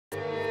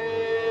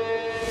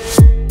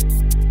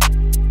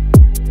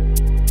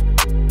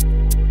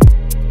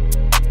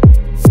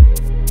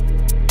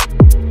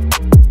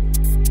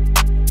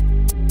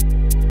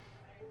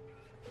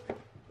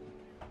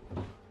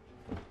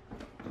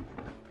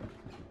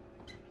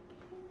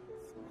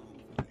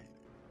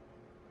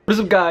What's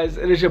up guys,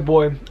 it is your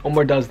boy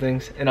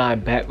Omardoesthings and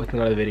I'm back with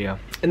another video.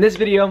 In this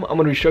video I'm going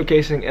to be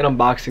showcasing and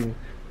unboxing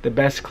the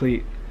best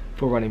cleat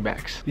for running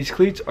backs. These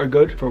cleats are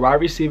good for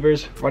wide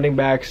receivers, running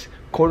backs,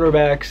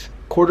 cornerbacks,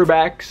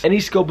 quarterbacks,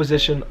 any skill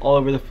position all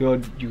over the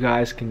field. You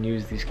guys can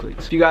use these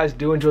cleats. If you guys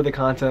do enjoy the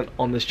content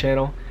on this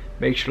channel,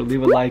 make sure to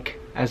leave a like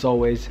as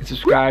always and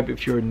subscribe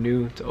if you're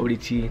new to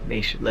ODT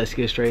Nation. Let's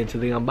get straight into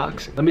the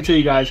unboxing. Let me tell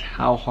you guys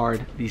how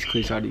hard these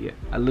cleats are to get.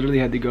 I literally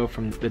had to go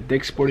from the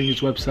Dick's Sporting Goods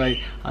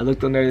website. I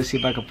looked on there to see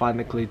if I could find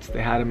the cleats.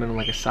 They had them in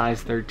like a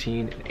size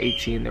 13 and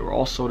 18. They were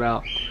all sold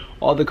out,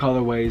 all the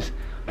colorways.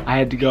 I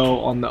had to go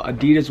on the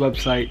Adidas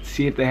website,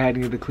 see if they had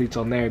any of the cleats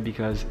on there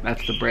because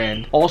that's the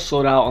brand. All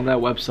sold out on that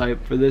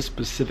website for this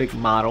specific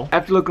model.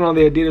 After looking on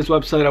the Adidas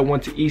website, I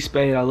went to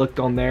eBay and I looked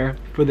on there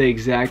for the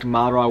exact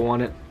model I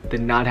wanted.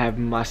 Did not have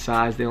in my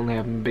size, they only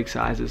have in big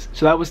sizes.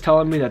 So that was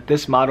telling me that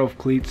this model of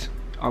cleats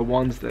are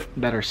ones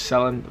that are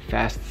selling the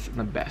fastest and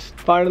the best.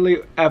 Finally,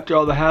 after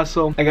all the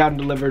hassle, I got them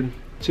delivered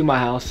to my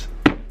house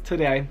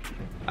today.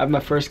 I have my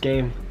first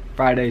game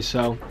Friday,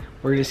 so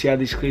we're gonna see how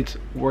these cleats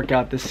work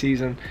out this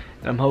season,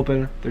 and I'm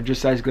hoping they're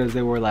just as good as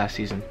they were last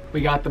season.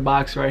 We got the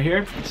box right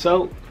here,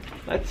 so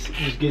let's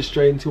just get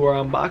straight into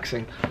our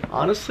unboxing.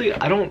 Honestly,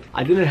 I don't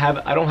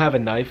have a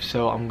knife,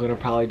 so I'm gonna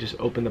probably just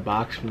open the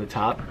box from the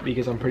top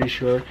because I'm pretty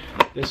sure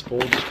this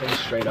fold just comes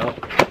straight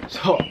up.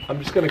 So I'm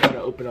just gonna kind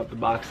of open up the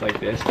box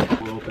like this.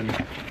 We'll open,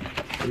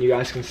 and you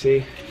guys can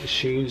see the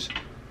shoes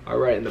are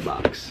right in the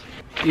box.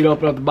 You'd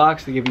open up the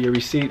box, they give you your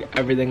receipt,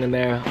 everything in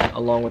there,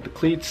 along with the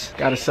cleats.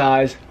 Got a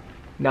size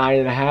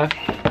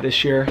 9.5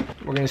 this year.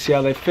 We're gonna see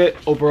how they fit.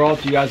 Overall,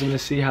 if you guys are gonna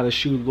see how the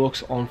shoe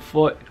looks on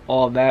foot,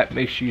 all of that,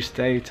 make sure you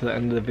stay to the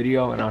end of the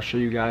video and I'll show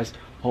you guys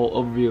a whole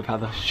overview of how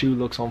the shoe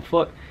looks on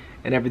foot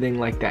and everything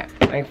like that.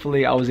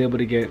 Thankfully, I was able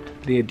to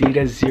get the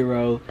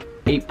Adizero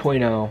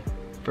 8.0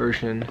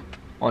 version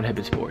on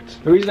Hibbett Sports.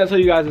 The reason I tell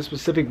you guys a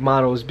specific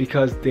model is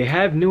because they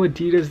have new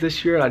Adidas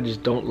this year and I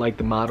just don't like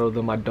the model of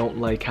them. I don't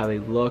like how they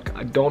look.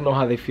 I don't know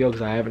how they feel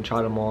because I haven't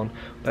tried them on,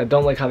 but I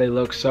don't like how they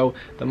look. So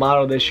the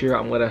model this year,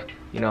 I'm gonna,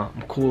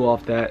 I'm cool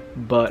off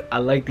that, but I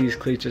like these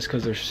cleats just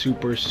because they're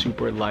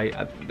super light.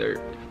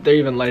 They're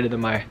even lighter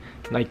than my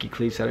Nike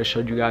cleats that I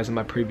showed you guys in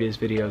my previous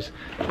videos.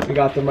 We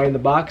got them right in the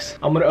box.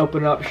 I'm gonna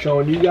open it up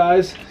showing you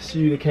guys so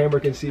the camera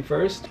can see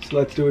first. So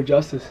let's do it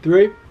justice.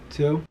 3,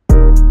 2.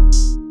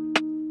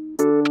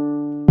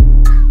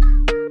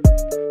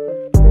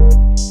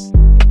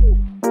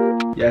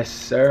 Yes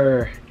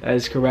sir, that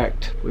is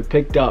correct. We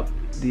picked up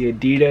the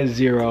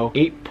Adizero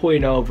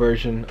 8.0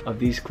 version of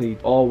these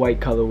cleats, all white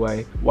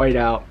colorway, white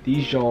out.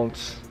 These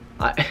jaunts,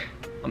 I'm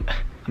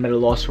at a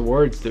loss for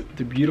words. They're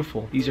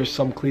beautiful. These are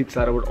some cleats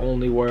that I would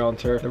only wear on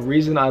turf. The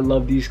reason I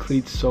love these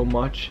cleats so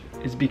much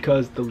is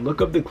because the look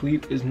of the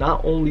cleat is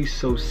not only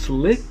so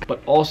slick,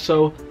 but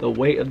also the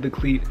weight of the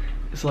cleat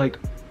is like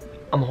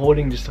I'm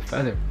holding just a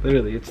feather.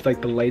 Literally, it's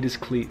like the lightest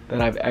cleat that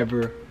I've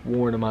ever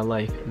worn in my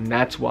life. And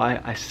that's why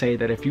I say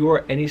that if you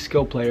are any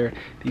skill player,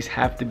 these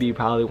have to be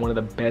probably one of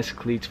the best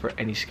cleats for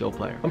any skill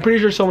player. I'm pretty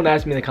sure someone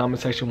asked me in the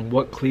comment section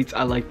what cleats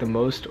I like the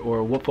most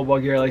or what football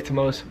gear I like the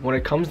most. When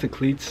it comes to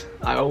cleats,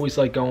 I always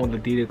like going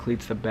with Adidas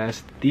cleats the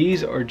best.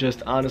 These are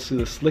just honestly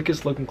the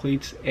slickest looking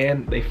cleats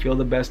and they feel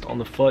the best on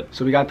the foot.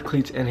 So we got the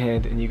cleats in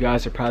hand and you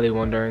guys are probably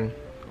wondering,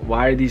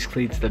 why are these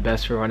cleats the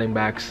best for running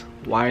backs?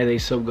 Why are they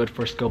so good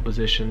for skill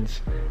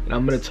positions? And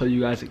I'm going to tell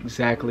you guys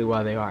exactly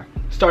why they are.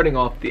 Starting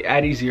off, the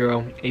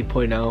Adizero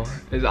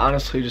 8.0 is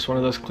honestly just one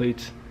of those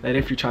cleats that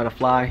if you're trying to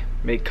fly,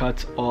 make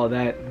cuts, all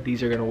that,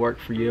 these are going to work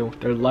for you.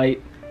 They're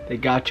light, they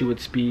got you with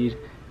speed,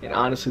 and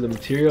honestly the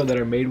material that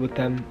are made with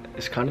them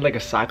is kind of like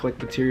a cyclic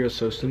material,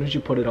 so as soon as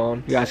you put it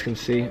on, you guys can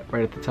see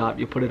right at the top,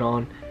 you put it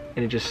on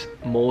and it just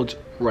molds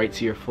right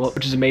to your foot,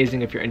 which is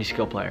amazing if you're any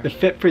skill player. The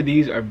fit for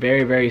these are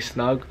very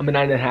snug. I'm a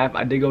 9.5.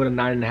 I did go with a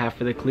 9.5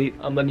 for the cleat.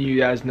 I'm letting you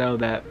guys know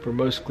that for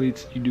most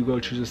cleats, you do go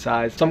choose a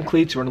size. Some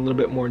cleats run a little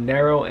bit more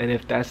narrow, and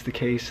if that's the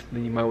case,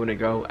 then you might want to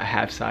go a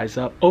half size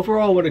up.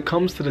 Overall, when it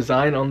comes to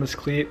design on this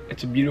cleat,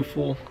 it's a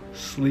beautiful,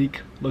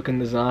 sleek looking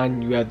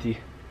design. You have the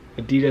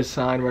Adidas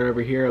sign right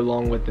over here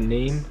along with the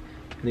name,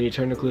 and then you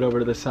turn the cleat over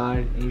to the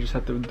side, and you just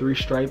have the 3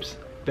 stripes.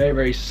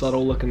 Very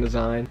subtle looking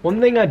design. One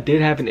thing I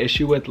did have an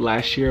issue with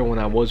last year when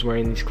I was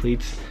wearing these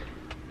cleats,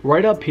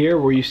 right up here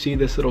where you see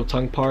this little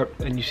tongue part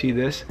and you see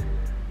this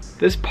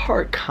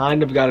part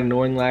kind of got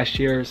annoying last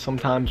year.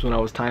 Sometimes when I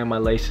was tying my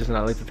laces, and I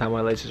like to tie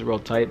my laces real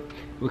tight,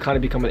 it would kind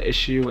of become an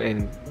issue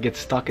and get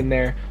stuck in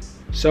there.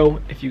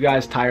 So if you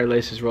guys tie your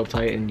laces real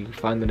tight and you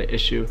find that an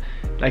issue,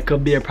 that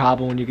could be a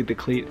problem when you get the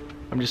cleat.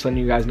 I'm just letting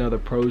you guys know the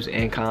pros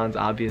and cons,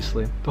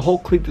 obviously. The whole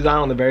cleat design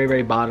on the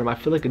very bottom, I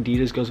feel like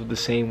Adidas goes with the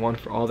same one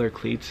for all their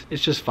cleats.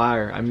 It's just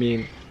fire. I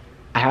mean,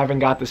 I haven't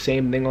got the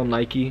same thing on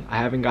Nike. I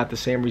haven't got the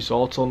same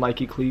results on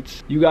Nike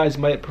cleats. You guys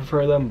might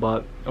prefer them,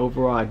 but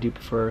overall I do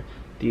prefer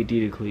the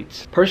Adidas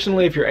cleats.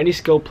 Personally, if you're any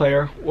skill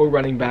player or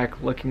running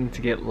back looking to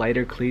get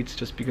lighter cleats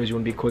just because you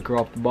want to be quicker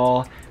off the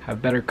ball,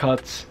 have better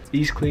cuts,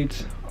 these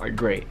cleats are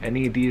great.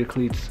 Any Adidas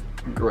cleats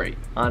great.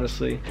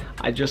 Honestly,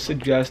 I just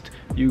suggest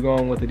you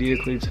going with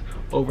Adidas cleats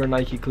over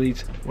Nike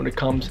cleats when it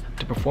comes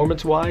to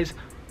performance wise,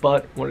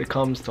 but when it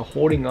comes to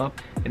holding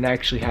up and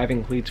actually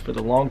having cleats for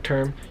the long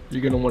term,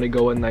 you're going to want to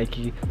go with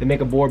Nike. They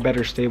make a more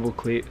better stable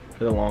cleat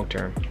for the long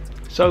term.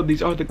 So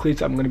these are the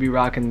cleats I'm going to be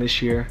rocking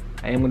this year.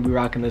 I am going to be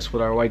rocking this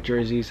with our white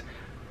jerseys.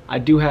 I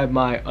do have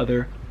my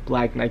other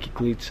black Nike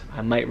cleats.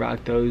 I might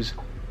rock those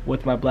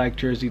with my black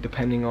jersey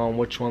depending on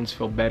which ones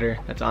feel better.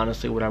 That's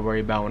honestly what I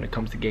worry about when it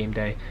comes to game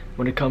day.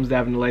 When it comes to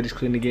having the latest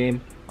cleat in the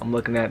game, I'm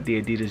looking at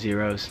the Adidas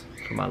Zeros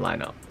for my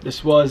lineup.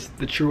 This was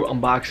the true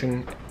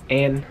unboxing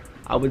and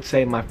I would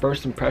say my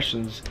first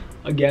impressions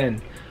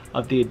again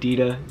of the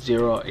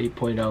Adizero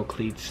 8.0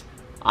 cleats.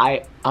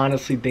 I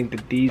honestly think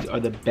that these are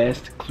the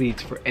best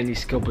cleats for any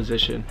skill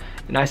position,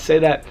 and I say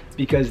that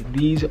because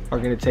these are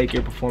going to take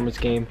your performance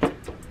game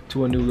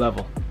to a new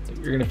level.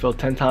 You're going to feel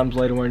 10 times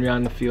lighter when you're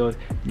on the field,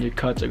 and your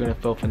cuts are going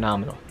to feel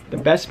phenomenal. The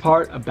best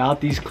part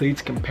about these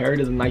cleats compared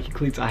to the Nike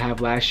cleats I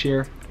have last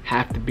year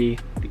have to be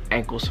the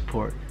ankle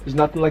support. There's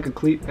nothing like a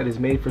cleat that is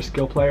made for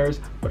skill players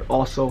but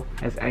also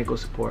has ankle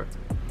support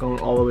going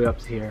all the way up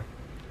to here.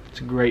 It's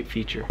a great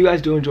feature. If you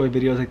guys do enjoy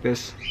videos like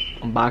this,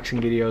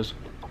 unboxing videos,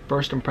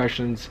 first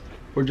impressions,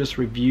 or just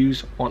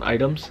reviews on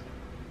items,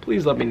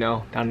 please let me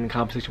know down in the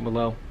comment section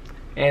below.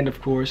 And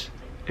of course,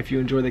 if you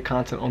enjoy the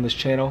content on this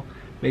channel,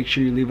 make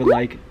sure you leave a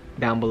like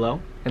down below.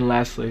 And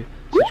lastly,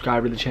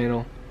 subscribe to the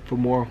channel for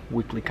more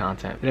weekly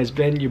content. It has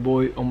been your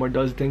boy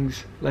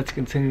Omardoesthings. Let's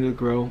continue to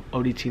grow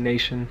ODT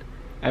Nation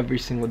every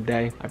single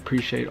day. I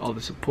appreciate all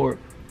the support,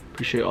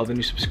 appreciate all the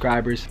new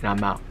subscribers, and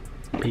I'm out.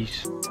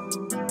 Peace.